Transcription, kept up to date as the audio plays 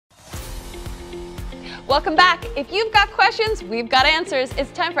Welcome back. If you've got questions, we've got answers.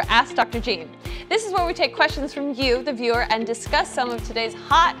 It's time for Ask Dr. Jean. This is where we take questions from you, the viewer, and discuss some of today's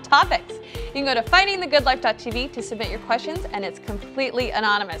hot topics. You can go to findingthegoodlife.tv to submit your questions, and it's completely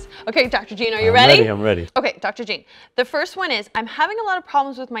anonymous. Okay, Dr. Jean, are you ready? I'm ready. Okay, Dr. Jean, the first one is, I'm having a lot of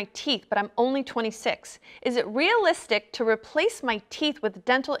problems with my teeth, but I'm only 26. Is it realistic to replace my teeth with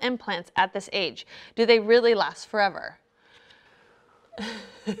dental implants at this age? Do they really last forever?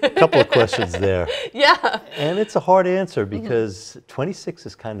 A couple of questions there. Yeah. And it's a hard answer because 26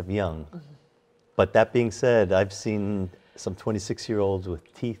 is kind of young. But that being said, I've seen some 26-year-olds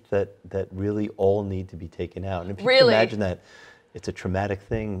with teeth that really all need to be taken out. And if you can imagine that, it's a traumatic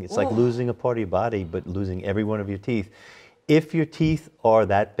thing. It's like losing a part of your body, but losing every one of your teeth. If your teeth are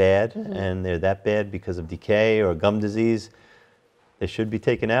that bad, and they're that bad because of decay or gum disease, they should be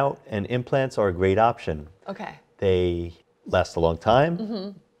taken out. And implants are a great option. Okay. They last a long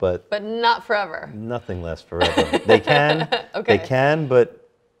time, but not forever. Nothing lasts forever. They can, they can, but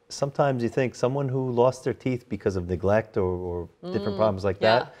sometimes you think someone who lost their teeth because of neglect or different problems like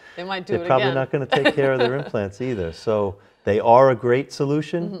that, they might do it they're probably again. not going to take care of their implants either. So they are a great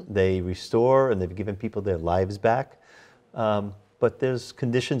solution. They restore and they've given people their lives back. But there's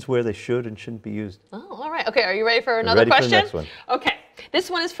conditions where they should and shouldn't be used. Oh, all right. Okay, are you ready for another question? question? For the next one. Okay.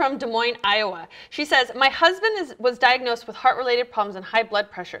 This one is from Des Moines, Iowa. She says, my husband was diagnosed with heart-related problems and high blood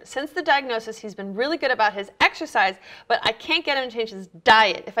pressure. Since the diagnosis, he's been really good about his exercise, but I can't get him to change his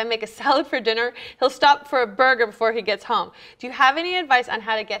diet. If I make a salad for dinner, he'll stop for a burger before he gets home. Do you have any advice on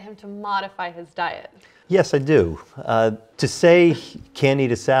how to get him to modify his diet? Yes, I do. To say he can't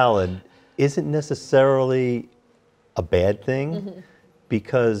eat a salad isn't necessarily a bad thing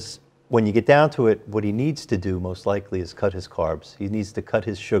because when you get down to it, what he needs to do most likely is cut his carbs. He needs to cut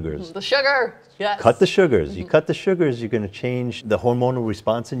his sugars. The sugar, yes. Cut the sugars. You cut the sugars, you're going to change the hormonal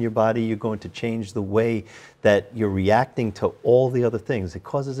response in your body. You're going to change the way that you're reacting to all the other things. It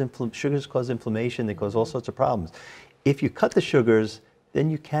causes sugars cause inflammation. They cause all sorts of problems. If you cut the sugars, then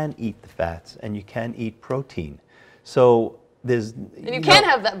you can eat the fats and you can eat protein. So there's, and you can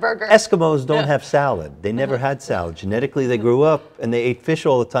have that burger. Eskimos don't have salad. They never had salad. Genetically, they grew up and they ate fish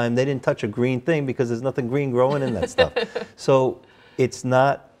all the time. They didn't touch a green thing because there's nothing green growing in that stuff. So it's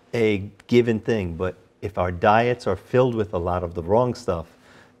not a given thing, but if our diets are filled with a lot of the wrong stuff,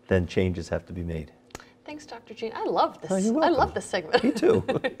 then changes have to be made. Thanks, Dr. Jean. I love this. Oh, you're welcome. I love this segment. Me too.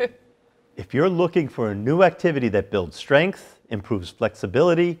 If you're looking for a new activity that builds strength, improves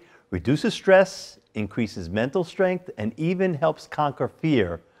flexibility, reduces stress, increases mental strength, and even helps conquer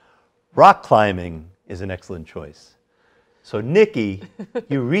fear, rock climbing is an excellent choice. So Nikki,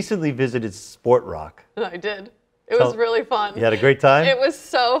 you recently visited Sport Rock. I did. It was really fun. You had a great time? It was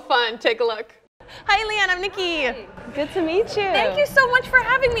so fun. Take a look. Hi, Leanne. I'm Nikki. Hi. Good to meet you. Thank you so much for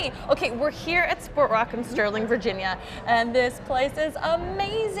having me. Okay, we're here at Sport Rock in Sterling, Virginia, and this place is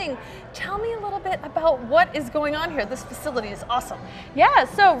amazing. Tell me a little bit about what is going on here. This facility is awesome. Yeah,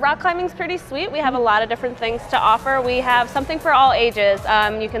 so rock climbing's pretty sweet. We have a lot of different things to offer. We have something for all ages.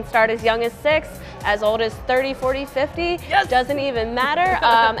 You can start as young as 6, as old as 30, 40, 50. Yes. Doesn't even matter.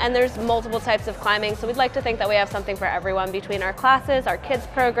 And there's multiple types of climbing. So we'd like to think that we have something for everyone between our classes, our kids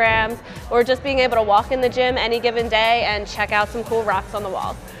programs, or just being able to walk in the gym any given day and check out some cool rocks on the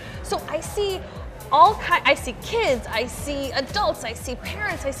walls. So I see kids, I see adults, I see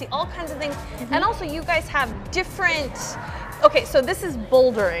parents, I see all kinds of things. And also you guys have different, okay, so this is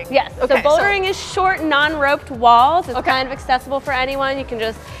bouldering. Yes, okay, so bouldering is short, non-roped walls. It's kind of accessible for anyone. You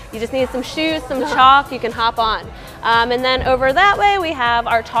just need some shoes, some chalk, you can hop on. And then over that way we have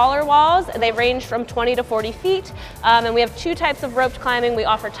our taller walls. They range from 20 to 40 feet. And we have 2 types of roped climbing. We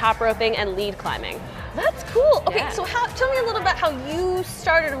offer top roping and lead climbing. That's cool. Okay, Yeah. so tell me a little bit how you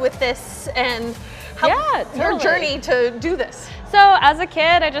started with this and how your totally. journey to do this. So as a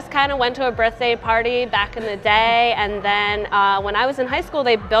kid, I just kind of went to a birthday party back in the day, and then when I was in high school,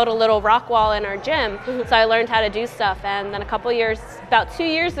 they built a little rock wall in our gym, so I learned how to do stuff. And then about 2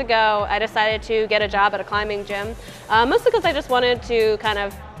 years ago, I decided to get a job at a climbing gym, mostly because I just wanted to kind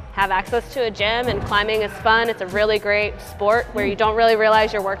of have access to a gym, and climbing is fun. It's a really great sport where you don't really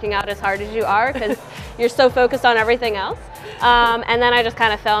realize you're working out as hard as you are because you're so focused on everything else. And then I just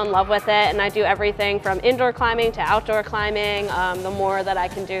kind of fell in love with it, and I do everything from indoor climbing to outdoor climbing. The more that I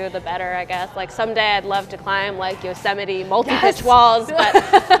can do, the better, I guess. Like someday I'd love to climb like Yosemite multi-pitch walls, but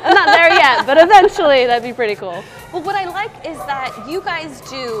I'm not there yet, but eventually that'd be pretty cool. Well, what I like is that you guys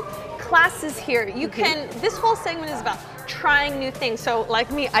do classes here. You can, this whole segment is about trying new things. So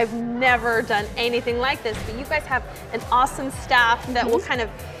like me, I've never done anything like this, but you guys have an awesome staff that will kind of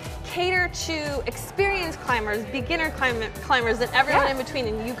cater to experienced climbers, beginner climbers, and everyone in between,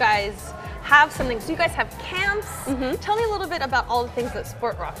 and you guys have something. So you guys have camps. Tell me a little bit about all the things that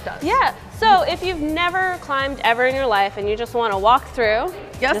Sport Rock does. Yeah, so if you've never climbed ever in your life and you just want to walk through,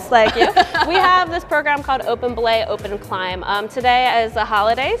 just like you, we have this program called Open Belay, Open Climb. Today is a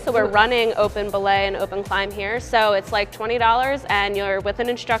holiday, so we're running Open Belay and Open Climb here. So it's like $20 and you're with an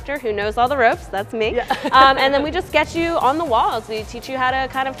instructor who knows all the ropes, that's me. And then we just get you on the walls. We teach you how to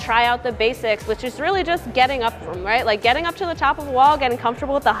kind of try out the basics, which is really just getting up from, right? Like getting up to the top of a wall, getting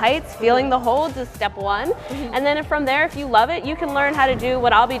comfortable with the heights, feeling the holds is step one. And then from there, if you love it, you can learn how to do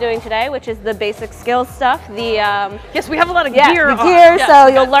what I'll be doing today, which is the basic skills stuff. Yes, we have a lot of gear. So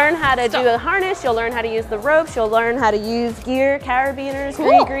you'll learn how to do the harness, you'll learn how to use the ropes, you'll learn how to use gear, carabiners,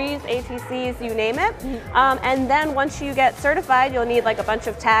 gree-grees, ATCs, you name it. And then once you get certified, you'll need like a bunch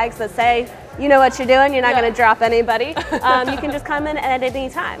of tags that say, you know what you're doing, you're not going to drop anybody. You can just come in at any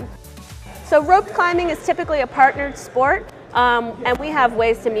time. So rope climbing is typically a partnered sport. And we have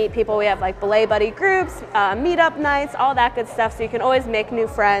ways to meet people. We have like belay buddy groups, meetup nights, all that good stuff. So you can always make new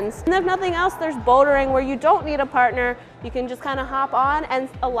friends. And if nothing else, there's bouldering where you don't need a partner. You can just kind of hop on, and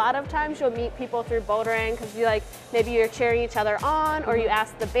a lot of times you'll meet people through bouldering because you maybe you're cheering each other on, or you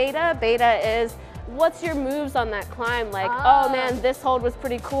ask the beta. Beta is, what's your moves on that climb? Like, oh man, this hold was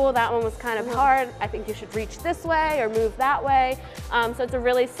pretty cool, that one was kind of hard, I think you should reach this way or move that way. So it's a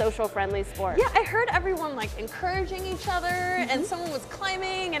really social friendly sport. Yeah, I heard everyone like encouraging each other, and someone was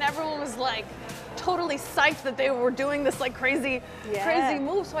climbing and everyone was like totally psyched that they were doing this like crazy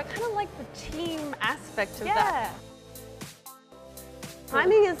move. So I kind of like the team aspect of that.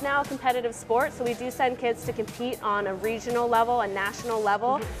 Climbing is now a competitive sport, so we do send kids to compete on a regional level, a national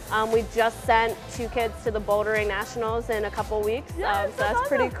level. We just sent 2 kids to the Bouldering Nationals in a couple weeks, so that's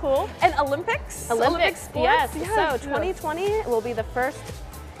pretty cool. And Olympics? Olympic sports? Yes. So 2020 will be the first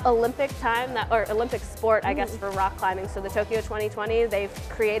Olympic time or Olympic sport, I guess, for rock climbing. So the Tokyo 2020, they've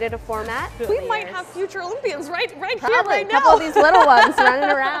created a format. We might have future Olympians right here, right Probably. now. A couple of these little ones running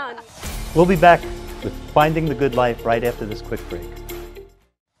around. We'll be back with Finding the Good Life right after this quick break.